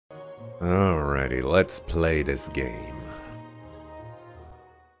Alrighty, let's play this game.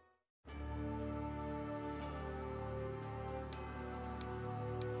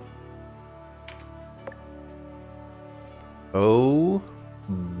 Oh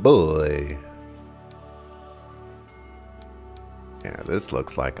boy. Yeah, this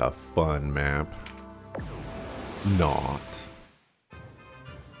looks like a fun map. Not.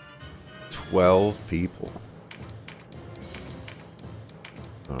 12 people.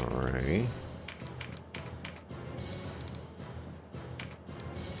 Alrighty.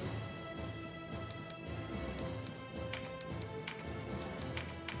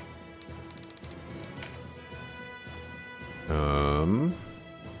 I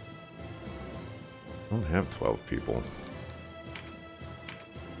don't have 12 people.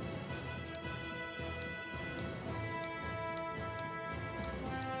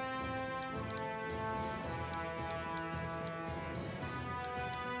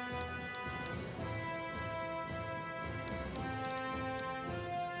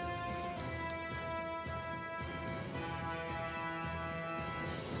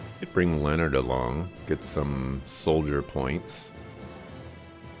 Could bring Leonard along, get some soldier points.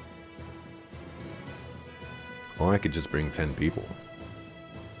 Or I could just bring 10 people.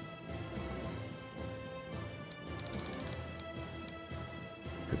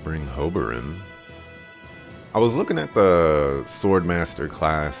 Could bring Hoberin. I was looking at the Swordmaster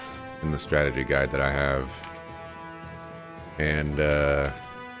class in the strategy guide that I have. And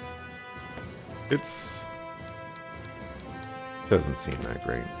it's doesn't seem that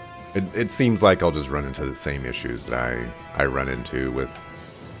great. It seems like I'll just run into the same issues that I run into with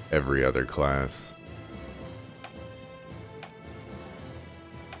every other class.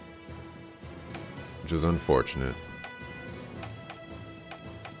 Which is unfortunate.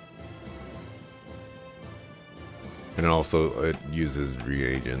 And also it uses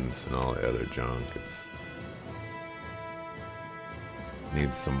reagents and all the other junk. It's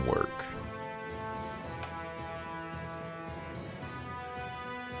needs some work.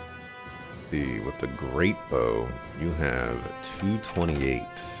 See, with the great bow, you have 228.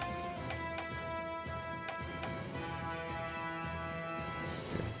 Okay.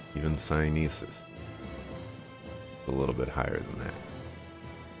 Even Cynesis. A little bit higher than that.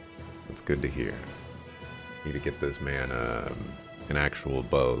 That's good to hear. Need to get this man an actual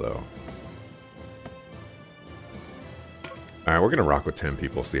bow, though. Alright, we're gonna rock with 10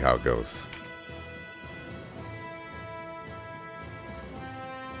 people, see how it goes.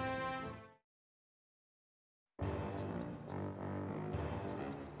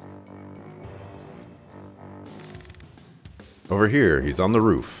 Over here, he's on the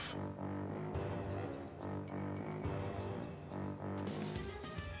roof.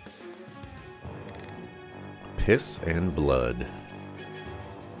 Piss and blood.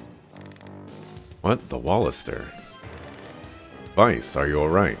 What? The Wallister? Vice, are you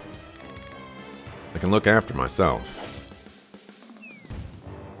alright? I can look after myself.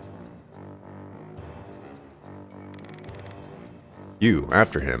 You,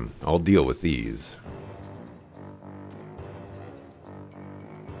 after him. I'll deal with these.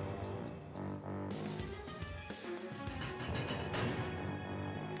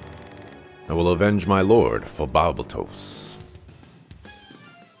 I will avenge my lord for Barbatos.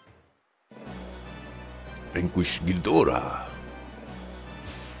 Vanquish Gildora.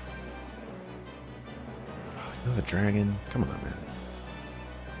 Another dragon? Come on, man.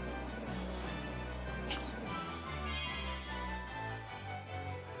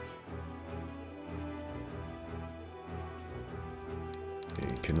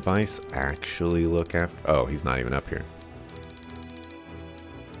 Okay, can Vice actually look after... Oh, he's not even up here.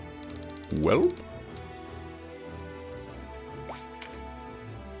 Well,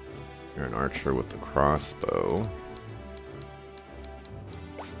 you're an archer with the crossbow.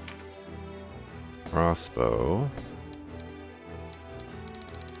 Crossbow.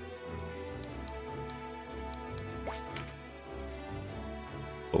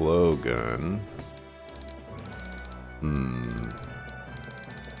 Blowgun.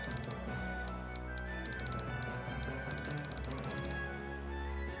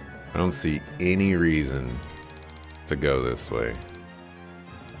 I don't see any reason to go this way.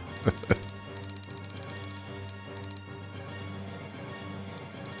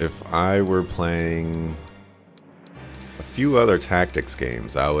 If I were playing a few other tactics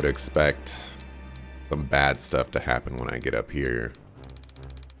games, I would expect some bad stuff to happen when I get up here.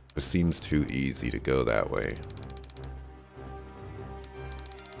 It seems too easy to go that way.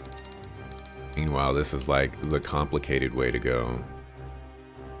 Meanwhile, this is like the complicated way to go.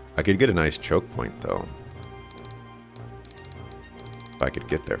 I could get a nice choke point, though. If I could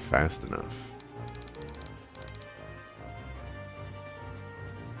get there fast enough.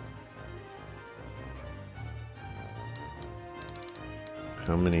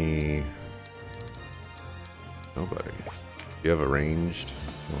 How many? Nobody. Do you have a ranged?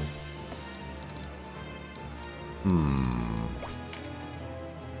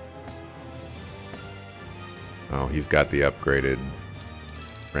 Oh, he's got the upgraded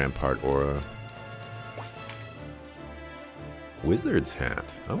Rampart aura. Wizard's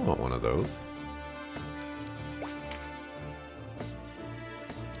hat. I want one of those.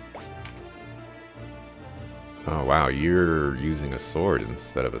 Oh wow, you're using a sword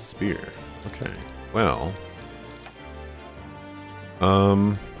instead of a spear. Okay. Well,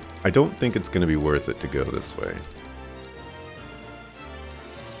 I don't think it's going to be worth it to go this way.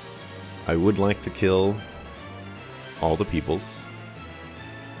 I would like to kill all the peoples,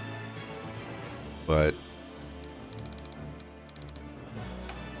 but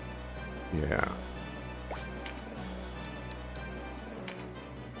yeah.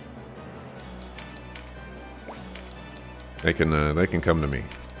 They can come to me.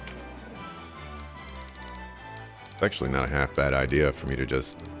 It's actually not a half bad idea for me to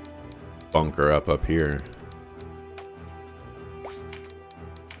just bunker up here.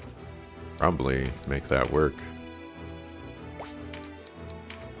 Probably make that work.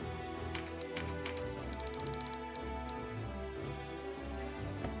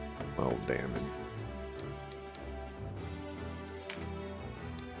 Oh, damn it.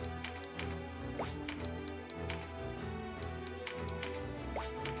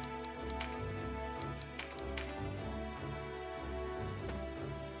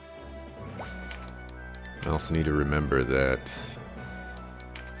 I also need to remember that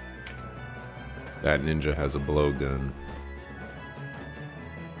that ninja has a blowgun.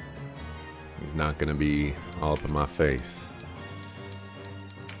 He's not gonna be all up in my face.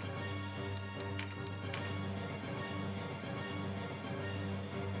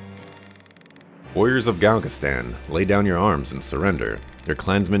 Warriors of Galgastan, lay down your arms and surrender. Your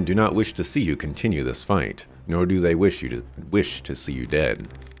clansmen do not wish to see you continue this fight, nor do they wish to see you dead.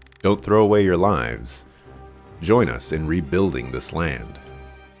 Don't throw away your lives. Join us in rebuilding this land.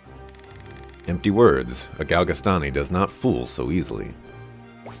 Empty words. A Galgastani does not fool so easily.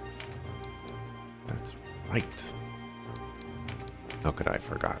 That's right. How could I have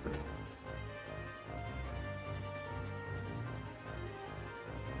forgotten?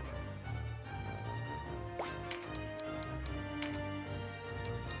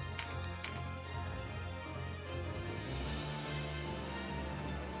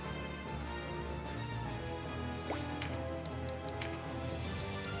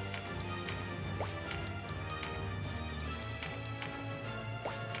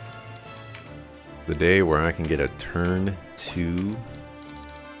 The day where I can get a turn 2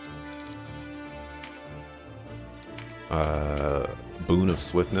 boon of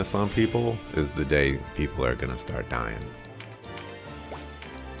swiftness on people is the day people are gonna start dying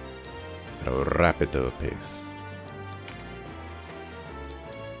at a rapid pace.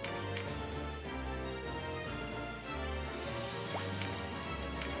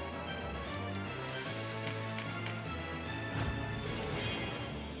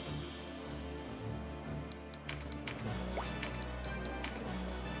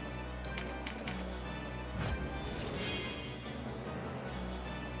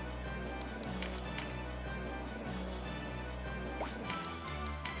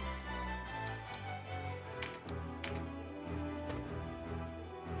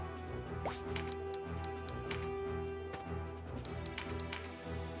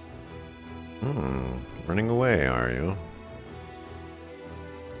 Running away, are you?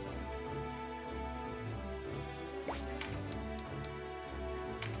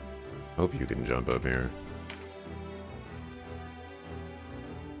 Hope you can jump up here.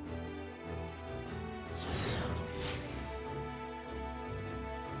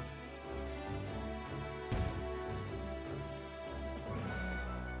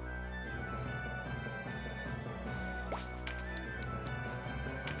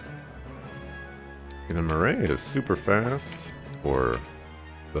 The Murray is super fast, or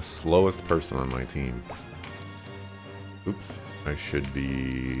the slowest person on my team. Oops, I should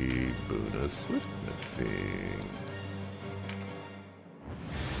be Boona Swiftnessing.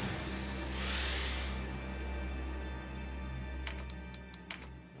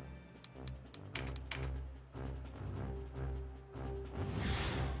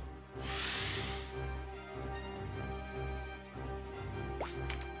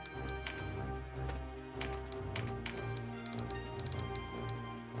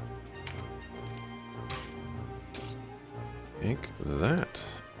 Take that.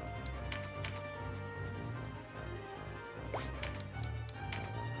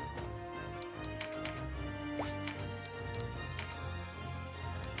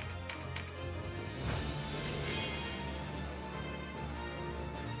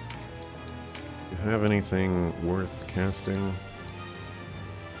 Do you have anything worth casting?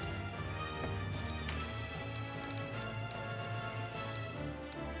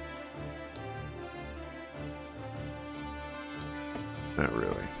 Not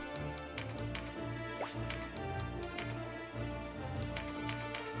really.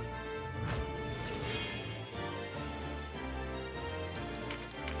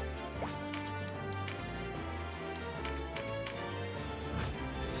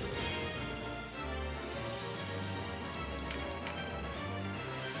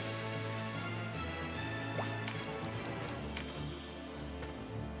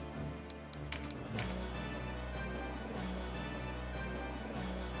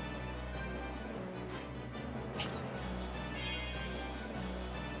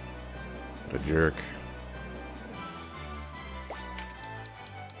 What a jerk.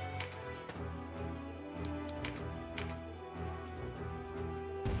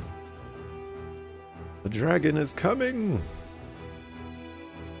 The dragon is coming!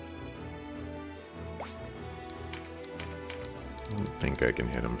 I don't think I can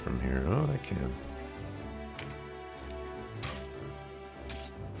hit him from here. Oh, I can.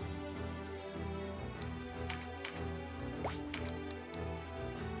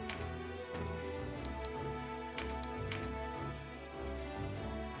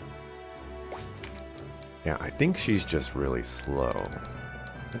 Yeah, I think she's just really slow.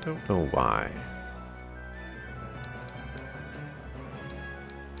 I don't know why.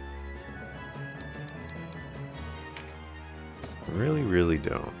 I really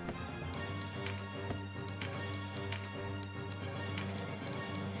don't.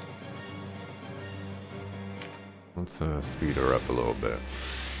 Let's speed her up a little bit.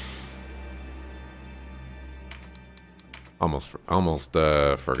 Almost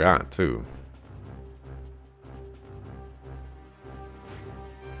forgot too.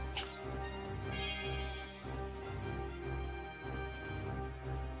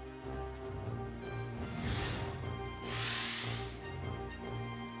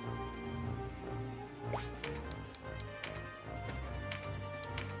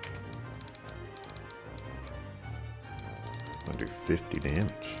 I'll do 50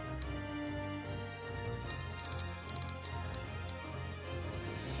 damage.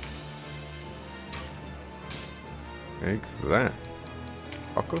 Take that,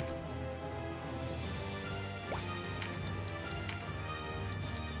 fucker.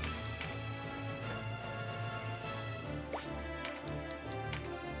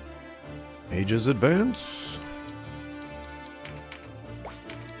 Ages advance.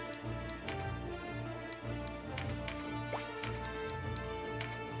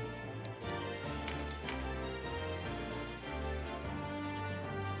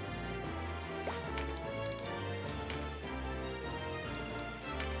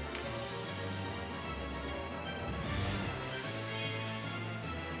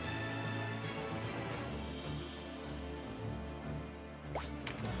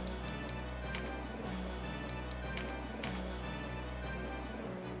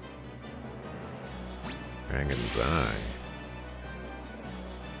 Dragon's Eye.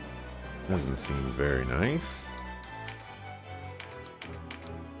 Doesn't seem very nice.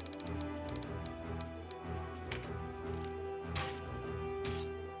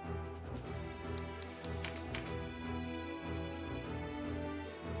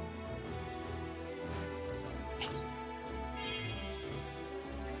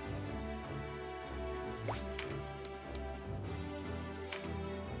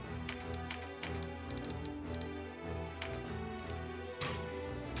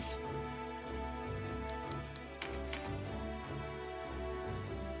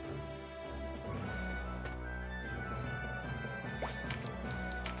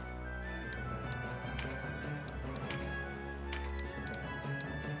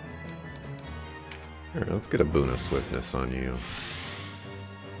 Here, let's get a boon of swiftness on you.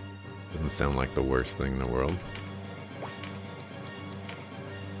 Doesn't sound like the worst thing in the world.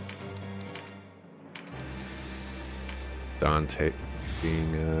 Dante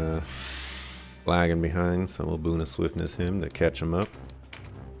being lagging behind, so we'll boon of swiftness him to catch him up.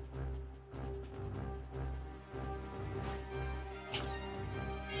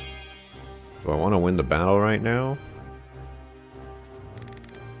 Do I want to win the battle right now?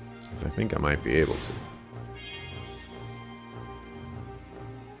 I think I might be able to.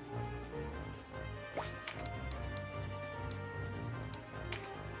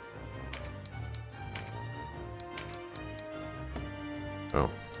 Oh.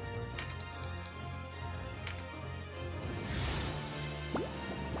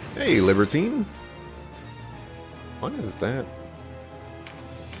 Hey, Libertine. What is that?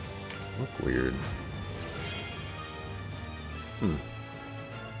 Look weird.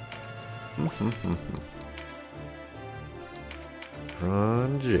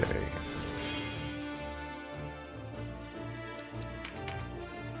 Ron J.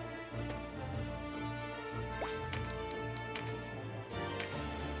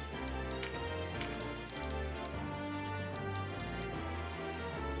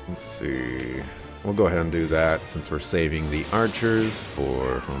 Let's see. We'll go ahead and do that since we're saving the archers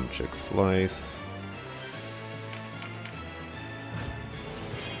for Home Chick Slice.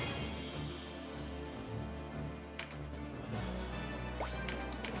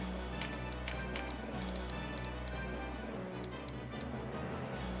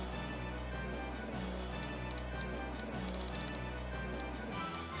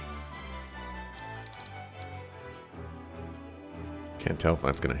 Can't tell if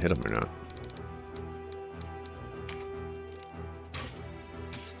that's going to hit him or not.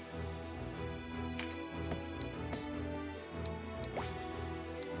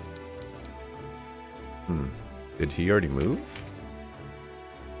 Did he already move?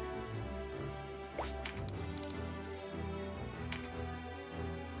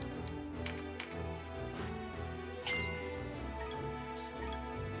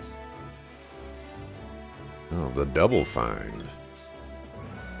 Oh, the double find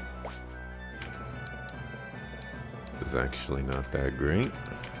is actually not that great.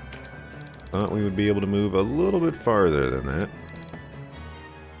 Thought we would be able to move a little bit farther than that.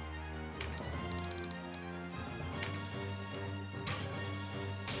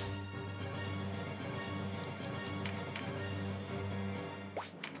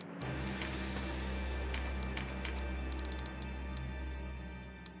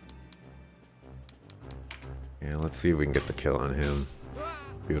 Yeah, let's see if we can get the kill on him.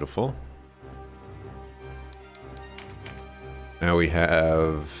 Beautiful. Now we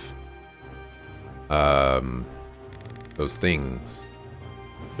have those things.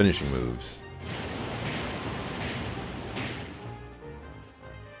 Finishing moves.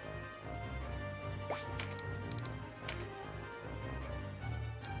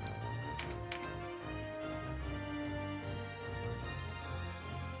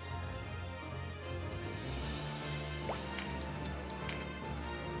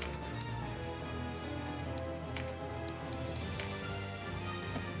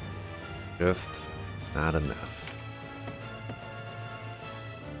 Just not enough.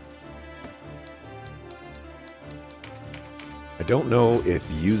 I don't know if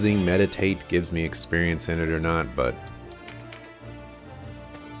using Meditate gives me experience in it or not, but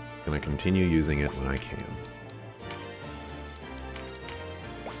I'm going to continue using it when I can.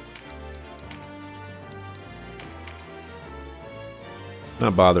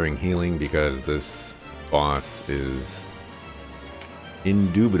 Not bothering healing because this boss is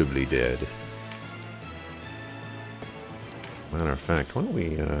indubitably dead. Matter of fact, why don't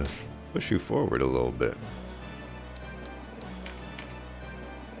we push you forward a little bit?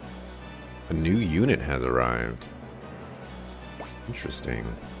 A new unit has arrived. Interesting.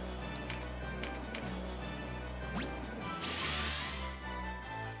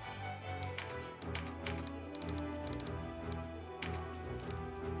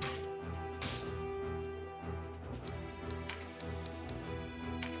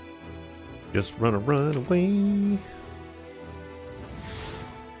 Just run away.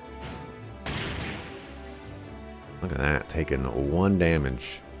 Look at that, taking 1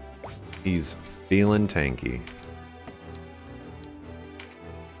 damage. He's feeling tanky.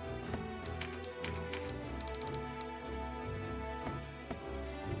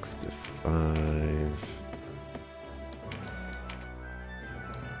 $65.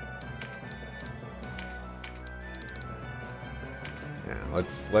 Yeah,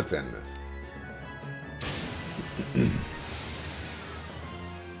 let's end this.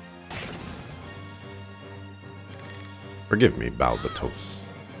 Forgive me, Balbatos.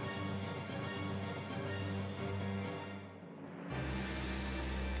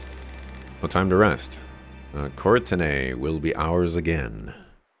 No time to rest. Courtenay will be ours again.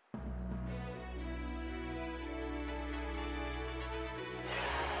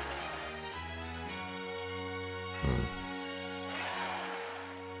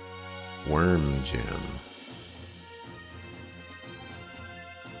 Worm gem.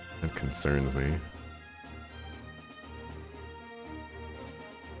 That concerns me.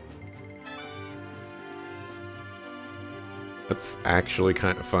 That's actually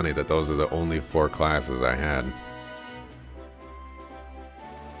kind of funny that those are the only 4 classes I had.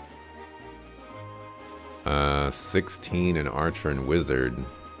 16 and Archer and Wizard,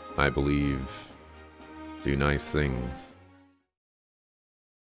 I believe, do nice things.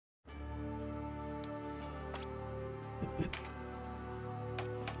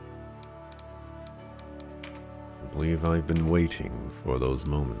 I believe I've been waiting for those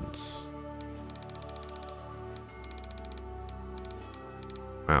moments.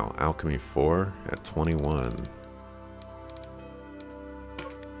 Wow, Alchemy 4 at 21.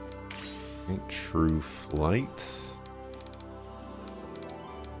 True Flight.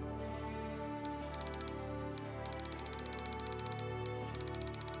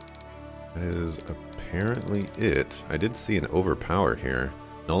 That is apparently it. I did see an overpower here.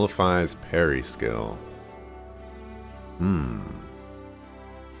 Nullifies parry skill.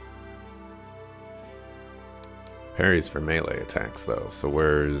 Parries for melee attacks though, so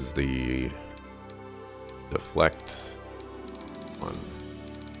where's the deflect one?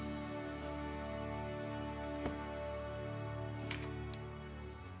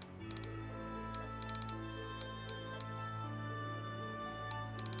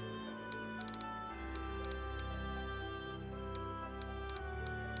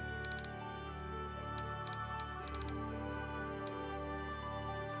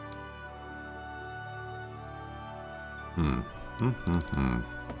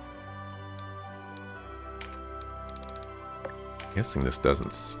 Guessing this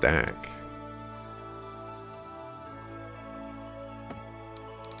doesn't stack.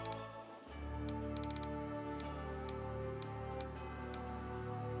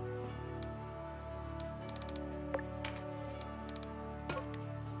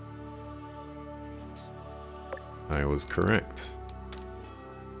 I was correct.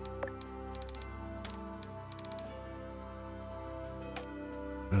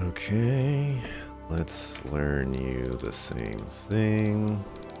 Okay, let's learn you the same thing.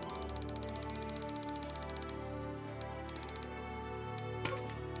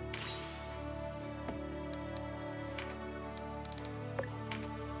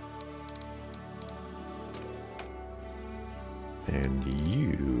 And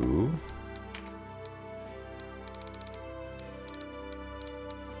you...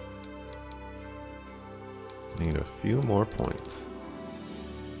 need a few more points.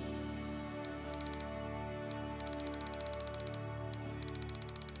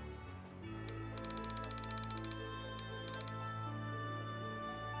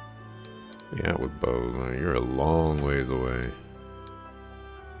 Yeah, with bows, you're a long ways away.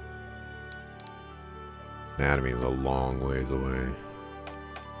 Anatomy is a long ways away.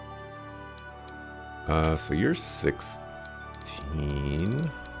 So you're 16,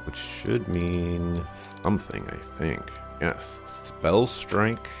 which should mean something, I think. Yes, Spell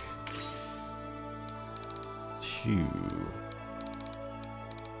Strike 2.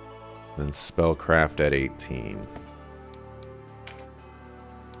 Then Spellcraft at 18.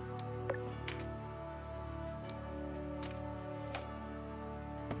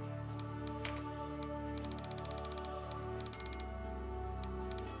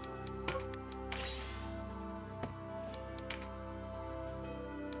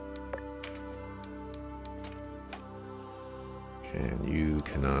 And you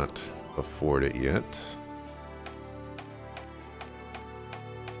cannot afford it yet.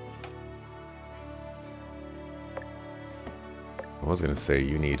 I was going to say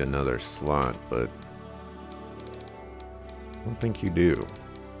you need another slot, but I don't think you do.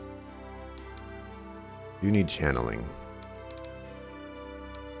 You need channeling.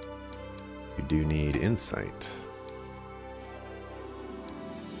 You do need insight.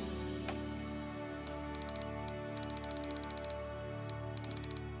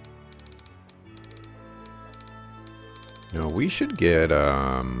 No, we should get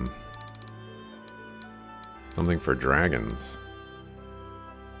something for dragons.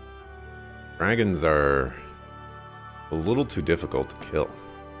 Dragons are a little too difficult to kill.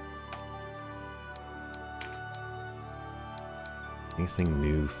 Anything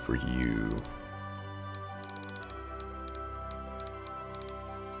new for you?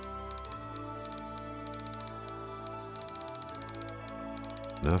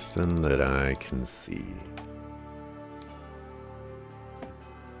 Nothing that I can see.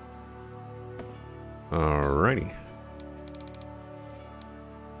 Alrighty.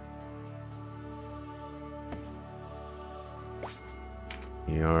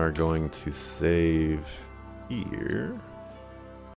 We are going to save here.